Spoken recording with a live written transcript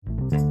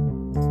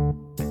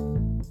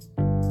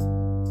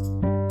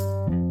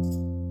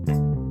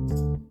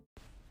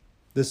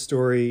This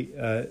story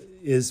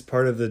is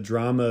part of the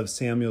drama of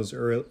Samuel's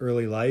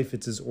early life.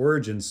 It's his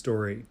origin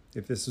story.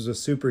 If this was a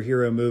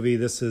superhero movie,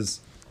 this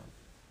is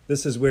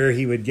where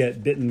he would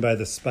get bitten by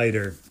the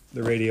spider,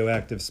 the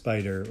radioactive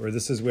spider, or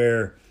this is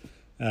where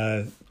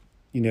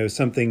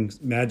something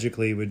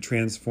magically would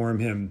transform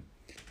him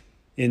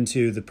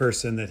into the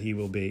person that he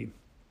will be.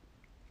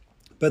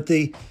 But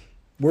the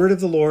word of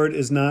the Lord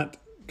is not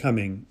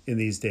coming in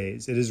these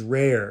days. It is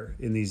rare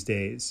in these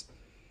days.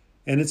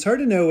 And it's hard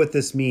to know what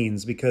this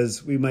means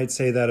because we might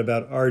say that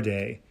about our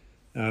day.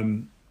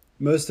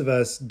 Most of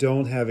us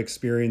don't have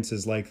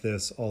experiences like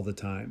this all the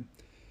time.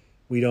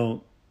 We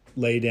don't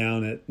lay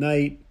down at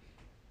night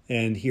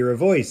and hear a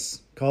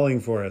voice calling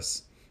for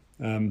us.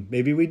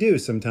 Maybe we do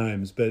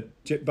sometimes, but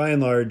by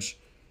and large,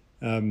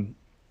 the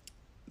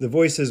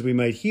voices we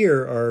might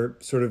hear are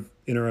sort of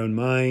in our own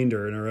mind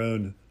or in our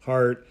own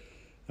heart,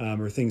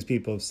 or things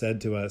people have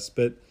said to us.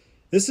 But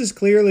this is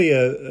clearly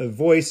a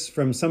voice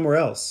from somewhere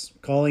else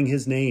calling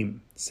his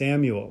name,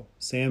 Samuel,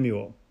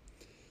 Samuel.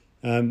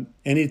 And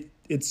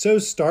it's so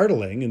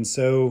startling and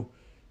so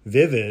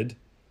vivid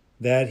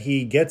that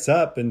he gets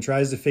up and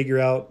tries to figure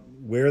out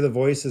where the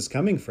voice is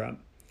coming from.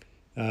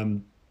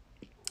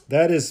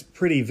 That is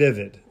pretty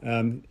vivid.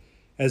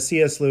 As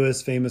C.S.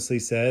 Lewis famously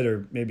said,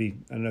 or maybe,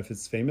 I don't know if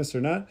it's famous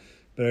or not,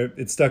 but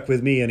it stuck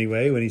with me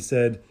anyway, when he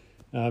said,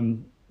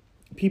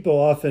 people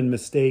often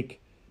mistake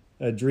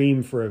a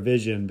dream for a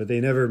vision, but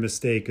they never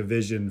mistake a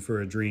vision for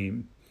a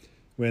dream.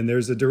 When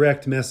there's a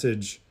direct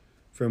message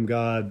from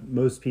God,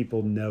 most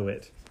people know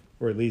it,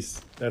 or at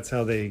least that's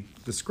how they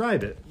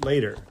describe it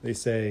later. They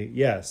say,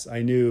 yes,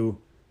 I knew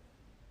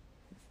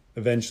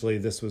eventually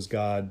this was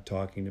God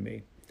talking to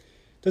me.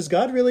 Does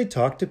God really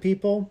talk to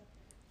people?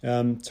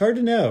 It's hard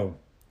to know.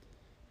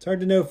 It's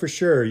hard to know for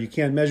sure. You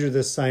can't measure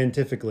this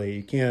scientifically.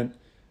 You can't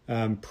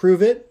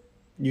prove it.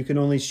 You can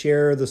only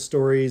share the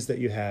stories that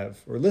you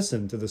have or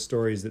listen to the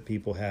stories that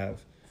people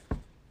have.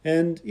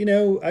 And,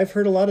 I've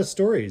heard a lot of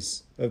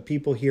stories of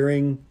people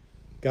hearing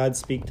God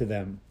speak to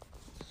them.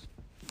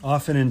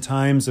 Often in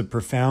times of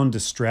profound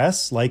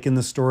distress, like in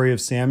the story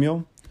of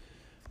Samuel.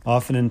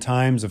 Often in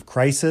times of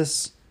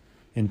crisis,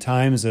 in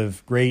times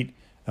of great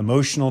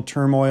emotional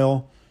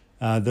turmoil.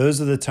 Those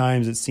are the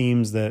times it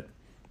seems that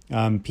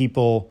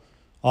people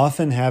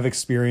often have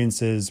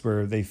experiences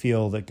where they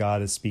feel that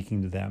God is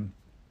speaking to them.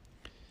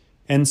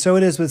 And so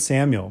it is with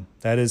Samuel.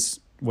 That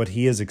is what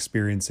he is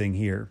experiencing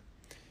here.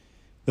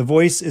 The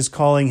voice is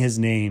calling his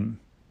name.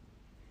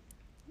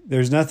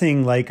 There's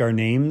nothing like our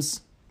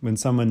names when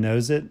someone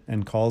knows it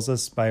and calls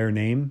us by our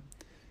name.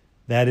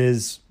 That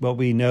is what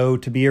we know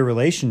to be a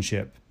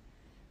relationship.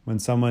 When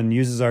someone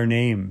uses our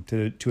name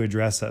to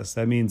address us,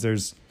 that means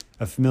there's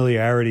a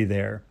familiarity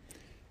there.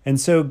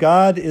 And so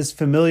God is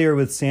familiar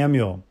with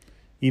Samuel,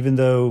 even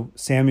though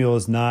Samuel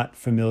is not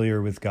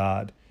familiar with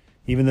God.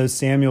 Even though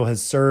Samuel has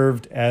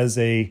served as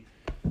an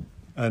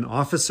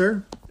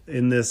officer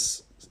in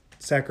this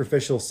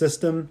sacrificial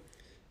system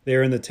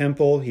there in the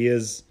temple, he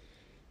is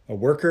a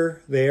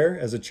worker there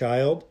as a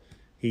child.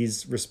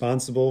 He's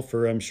responsible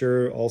for, I'm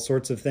sure, all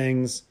sorts of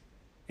things.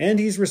 And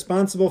he's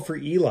responsible for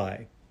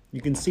Eli.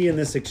 You can see in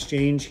this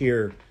exchange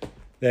here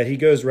that he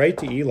goes right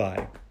to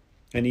Eli.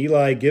 And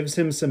Eli gives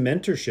him some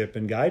mentorship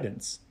and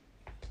guidance.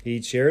 He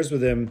shares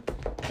with him,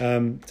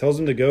 tells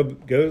him to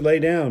go lay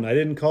down. I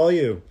didn't call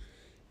you.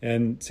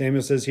 And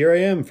Samuel says, here I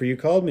am, for you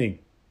called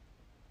me.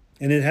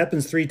 And it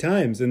happens 3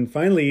 times. And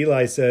finally,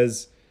 Eli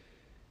says,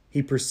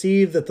 he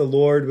perceived that the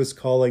Lord was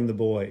calling the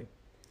boy.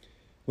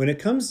 When it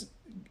comes,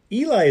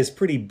 Eli is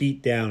pretty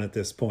beat down at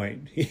this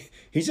point.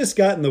 He's just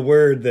gotten the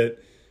word that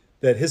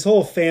his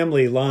whole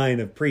family line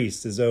of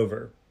priests is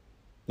over.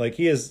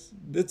 This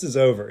is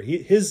over.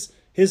 His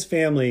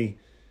family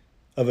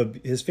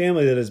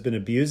that has been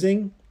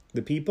abusing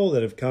the people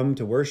that have come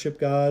to worship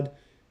God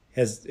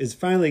is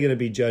finally going to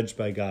be judged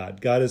by God.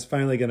 God is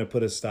finally going to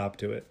put a stop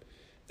to it.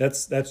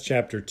 That's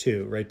chapter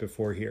 2, right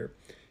before here.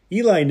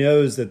 Eli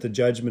knows that the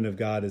judgment of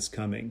God is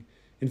coming.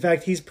 In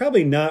fact, he's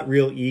probably not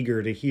real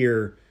eager to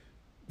hear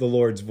the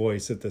Lord's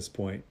voice at this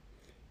point.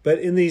 But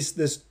in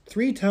this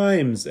 3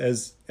 times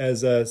as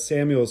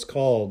Samuel is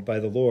called by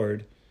the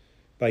Lord,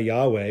 by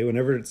Yahweh,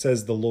 whenever it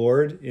says the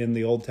Lord in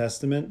the Old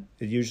Testament,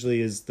 it usually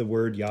is the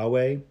word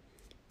Yahweh,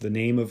 the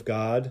name of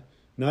God.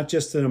 Not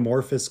just an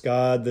amorphous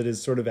God that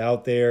is sort of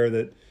out there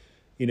that,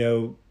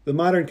 the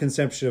modern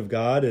conception of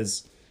God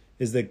is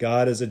that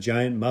God is a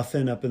giant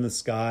muffin up in the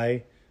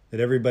sky that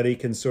everybody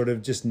can sort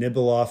of just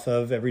nibble off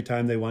of every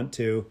time they want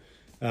to.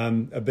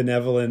 A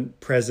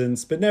benevolent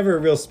presence, but never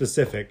real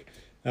specific.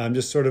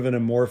 Just sort of an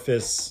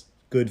amorphous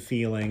good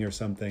feeling or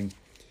something.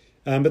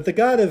 But the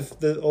God of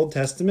the Old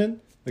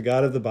Testament, the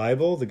God of the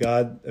Bible, the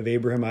God of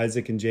Abraham,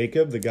 Isaac, and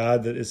Jacob, the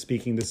God that is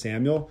speaking to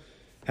Samuel,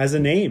 has a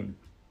name,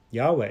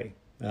 Yahweh.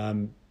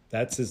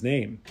 That's his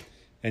name.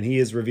 And he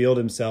has revealed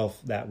himself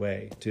that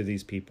way to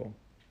these people.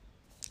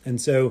 And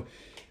so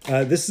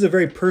this is a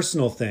very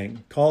personal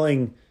thing,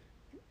 calling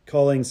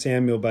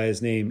Samuel by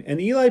his name. And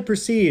Eli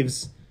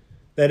perceives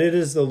that it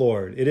is the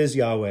Lord, it is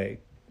Yahweh.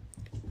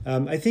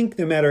 I think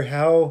no matter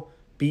how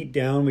beat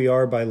down we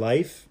are by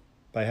life,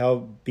 by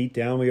how beat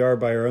down we are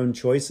by our own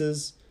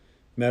choices,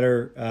 no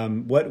matter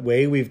what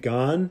way we've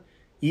gone,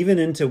 even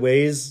into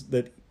places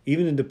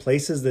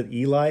that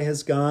Eli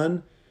has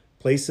gone,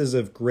 places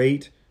of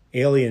great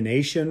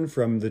alienation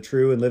from the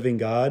true and living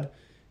God.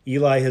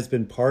 Eli has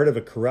been part of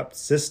a corrupt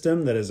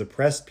system that has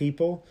oppressed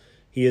people.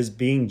 He is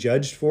being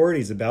judged for it.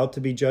 He's about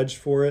to be judged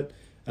for it.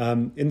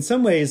 In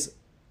some ways,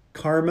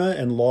 karma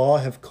and law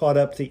have caught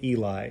up to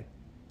Eli,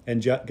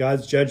 and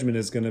God's judgment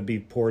is going to be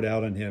poured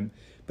out on him.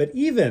 But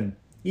even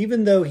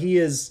though he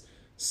is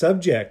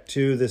subject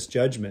to this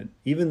judgment,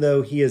 even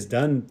though he has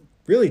done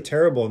really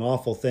terrible and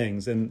awful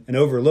things and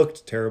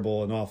overlooked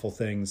terrible and awful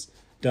things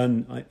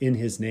done in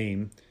his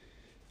name,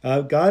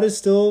 God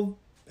still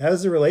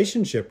has a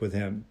relationship with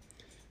him.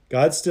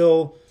 God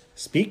still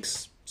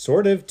speaks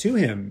sort of to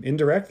him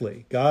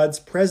indirectly. God's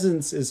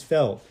presence is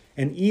felt,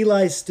 and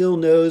Eli still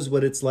knows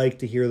what it's like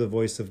to hear the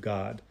voice of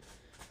God.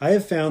 I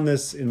have found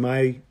this in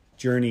my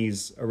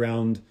journeys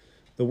around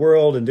the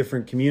world and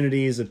different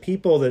communities of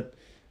people that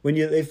when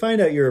they find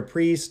out you're a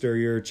priest or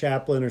you're a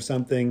chaplain or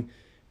something,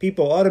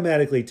 people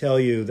automatically tell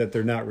you that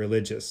they're not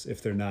religious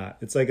if they're not.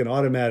 It's like an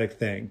automatic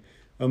thing,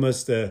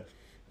 almost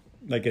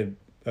like a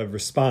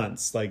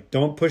response, like,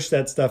 don't push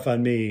that stuff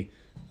on me.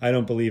 I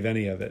don't believe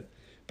any of it.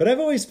 But I've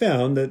always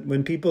found that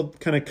when people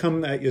kind of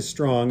come at you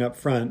strong up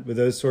front with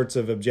those sorts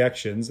of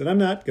objections, and I'm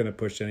not going to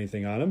push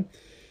anything on them,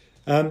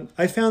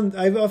 I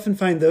often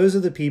find those are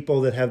the people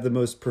that have the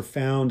most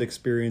profound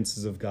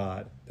experiences of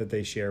God that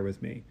they share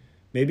with me.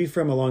 Maybe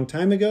from a long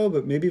time ago,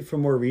 but maybe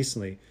from more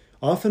recently.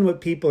 Often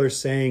what people are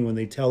saying when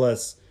they tell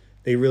us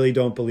they really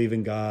don't believe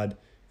in God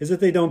is that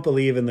they don't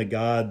believe in the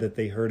God that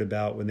they heard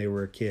about when they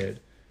were a kid,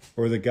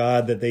 or the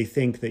God that they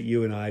think that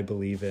you and I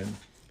believe in,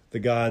 the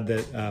God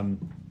that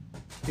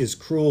is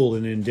cruel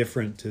and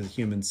indifferent to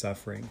human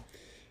suffering.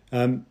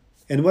 And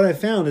what I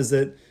found is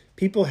that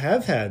people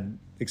have had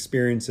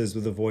experiences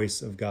with the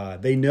voice of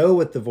God. They know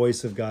what the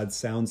voice of God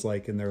sounds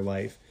like in their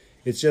life.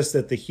 It's just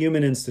that the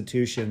human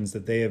institutions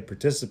that they have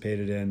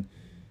participated in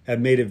have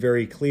made it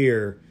very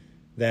clear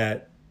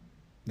that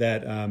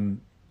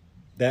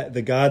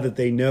the God that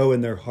they know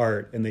in their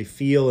heart and they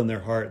feel in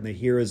their heart and they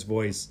hear his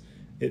voice,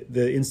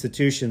 the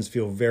institutions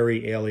feel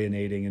very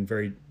alienating and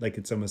very like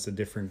it's almost a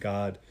different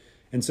God.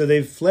 And so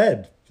they've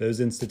fled those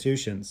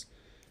institutions.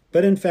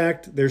 But in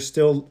fact, they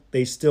still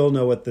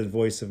know what the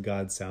voice of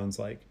God sounds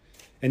like.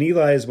 And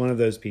Eli is one of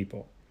those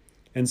people.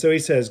 And so he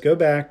says, go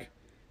back,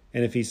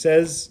 and if he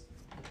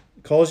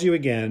calls you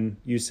again,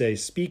 you say,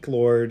 speak,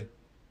 Lord,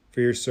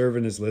 for your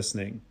servant is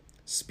listening.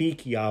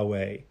 Speak,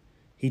 Yahweh.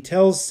 He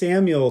tells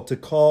Samuel to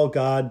call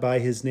God by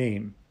his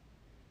name,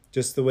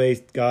 just the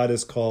way God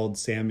has called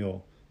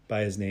Samuel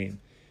by his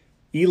name.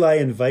 Eli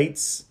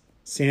invites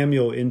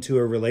Samuel into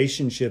a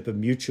relationship of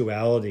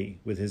mutuality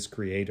with his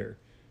creator,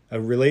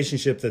 a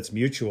relationship that's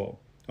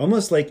mutual,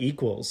 almost like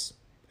equals.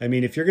 I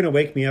mean, if you're going to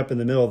wake me up in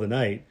the middle of the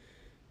night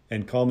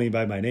and call me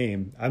by my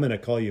name, I'm going to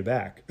call you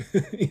back.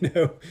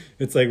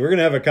 It's like we're going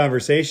to have a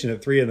conversation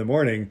at 3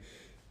 a.m.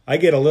 I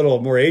get a little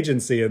more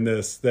agency in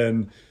this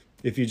than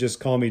if you just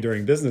call me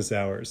during business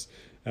hours.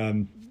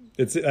 I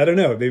don't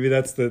know. Maybe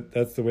that's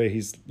the way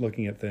he's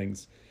looking at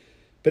things.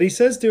 But he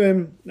says to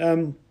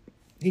him,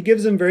 he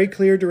gives him very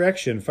clear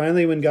direction.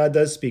 Finally, when God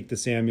does speak to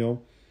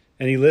Samuel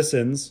and he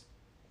listens,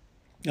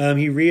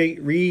 he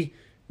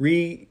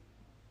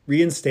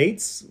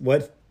reinstates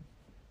what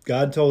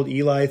God told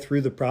Eli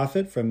through the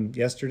prophet from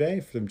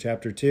yesterday, from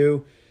chapter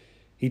 2.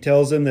 He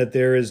tells him that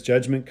there is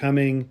judgment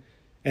coming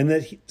and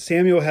that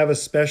Samuel will have a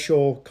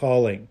special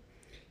calling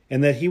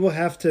and that he will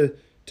have to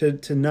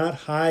not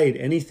hide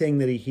anything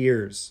that he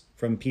hears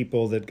from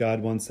people that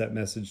God wants that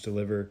message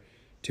delivered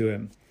to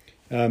him.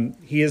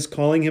 He is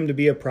calling him to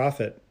be a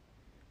prophet.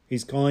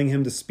 He's calling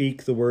him to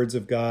speak the words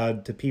of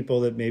God to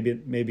people that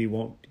maybe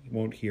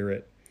won't hear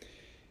it.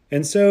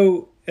 And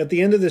so at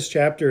the end of this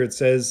chapter, it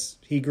says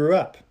he grew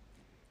up.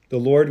 The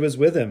Lord was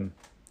with him,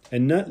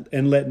 and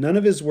let none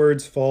of his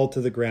words fall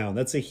to the ground.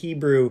 That's a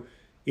Hebrew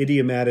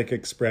idiomatic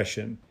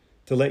expression,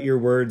 to let your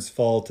words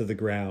fall to the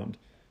ground.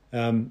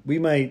 We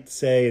might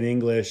say in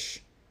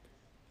English,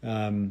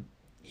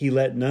 he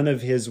let none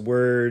of his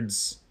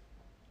words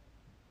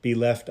be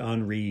left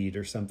unread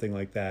or something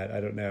like that. I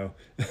don't know.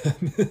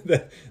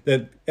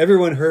 that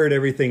everyone heard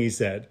everything he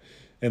said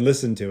and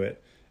listened to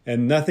it.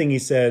 And nothing he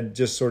said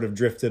just sort of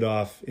drifted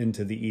off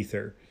into the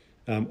ether.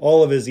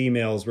 All of his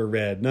emails were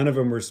read. None of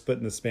them were put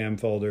in the spam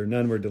folder.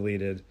 None were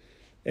deleted.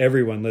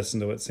 Everyone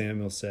listened to what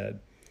Samuel said.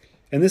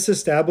 And this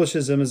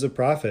establishes him as a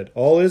prophet.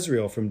 All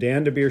Israel, from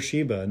Dan to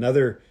Beersheba,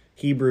 another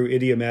Hebrew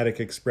idiomatic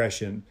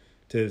expression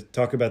to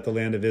talk about the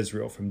land of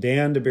Israel. From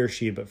Dan to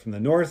Beersheba, from the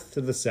north to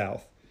the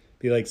south.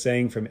 Be like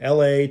saying from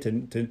L.A.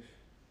 to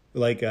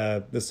like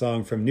the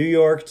song from New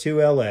York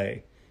to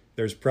L.A.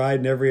 There's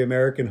pride in every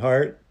American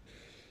heart,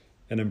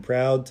 and I'm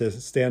proud to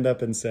stand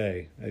up and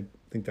say. I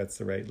think that's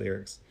the right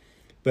lyrics.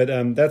 But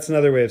that's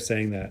another way of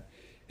saying that.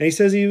 And he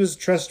says he was a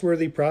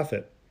trustworthy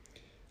prophet.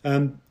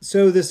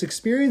 So this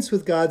experience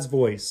with God's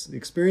voice, the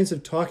experience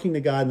of talking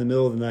to God in the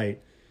middle of the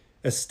night,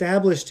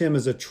 established him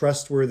as a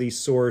trustworthy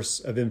source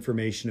of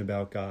information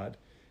about God.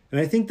 And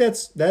I think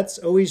that's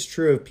always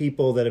true of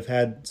people that have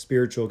had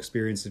spiritual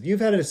experiences. If you've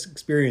had an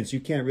experience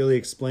you can't really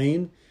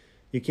explain,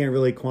 you can't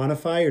really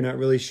quantify, you're not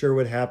really sure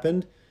what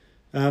happened,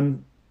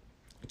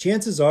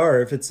 chances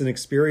are, if it's an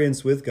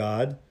experience with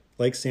God,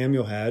 like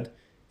Samuel had,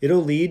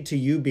 it'll lead to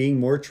you being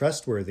more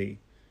trustworthy.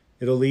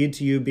 It'll lead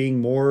to you being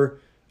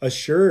more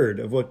assured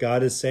of what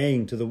God is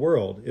saying to the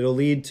world. It'll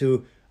lead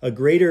to a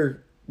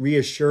greater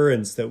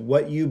reassurance that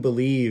what you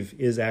believe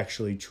is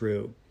actually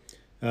true.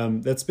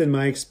 That's been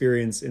my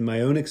experience in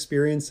my own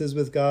experiences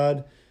with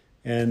God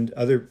and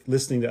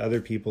listening to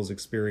other people's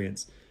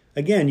experience.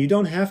 Again, you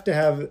don't have to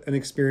have an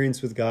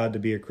experience with God to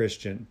be a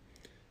Christian.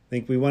 I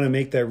think we want to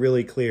make that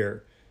really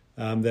clear,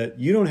 that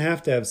you don't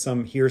have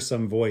to hear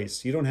some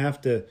voice. You don't have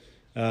to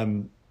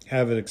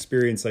have an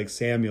experience like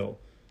Samuel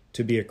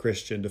to be a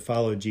Christian, to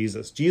follow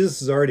Jesus. Jesus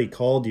has already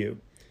called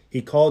you.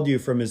 He called you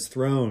from his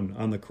throne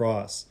on the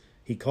cross.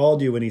 He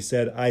called you when he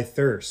said, "I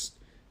thirst,"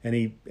 and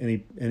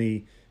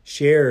he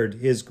shared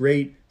his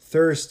great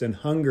thirst and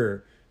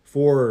hunger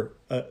for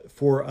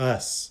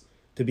us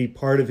to be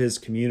part of his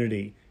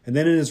community. And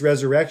then in his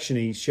resurrection,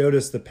 he showed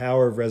us the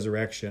power of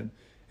resurrection,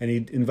 and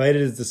he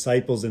invited his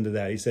disciples into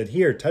that. He said,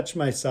 "Here, touch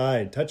my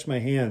side, touch my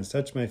hands,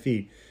 touch my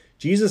feet."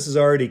 Jesus has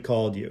already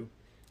called you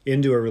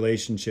into a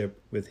relationship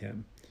with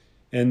him.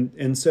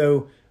 And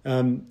so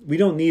we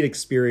don't need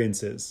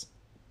experiences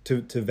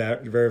to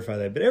verify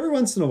that. But every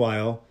once in a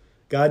while,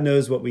 God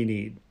knows what we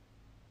need.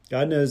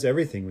 God knows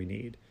everything we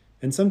need.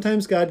 And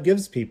sometimes God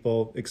gives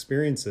people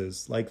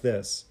experiences like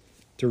this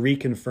to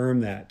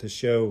reconfirm that, to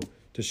show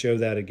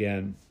that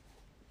again.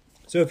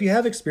 So if you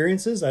have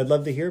experiences, I'd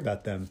love to hear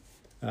about them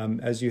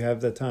as you have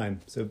the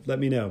time. So let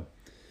me know.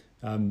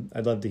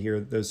 I'd love to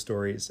hear those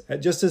stories.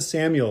 Just as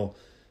Samuel,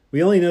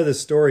 we only know this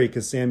story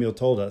because Samuel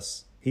told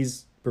us.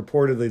 He's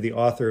purportedly the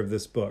author of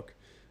this book,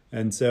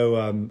 and so,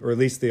 or at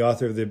least the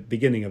author of the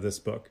beginning of this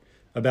book,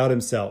 about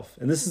himself.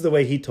 And this is the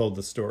way he told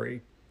the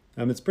story.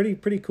 It's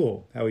pretty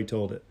cool how he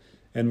told it,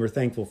 and we're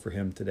thankful for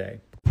him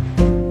today.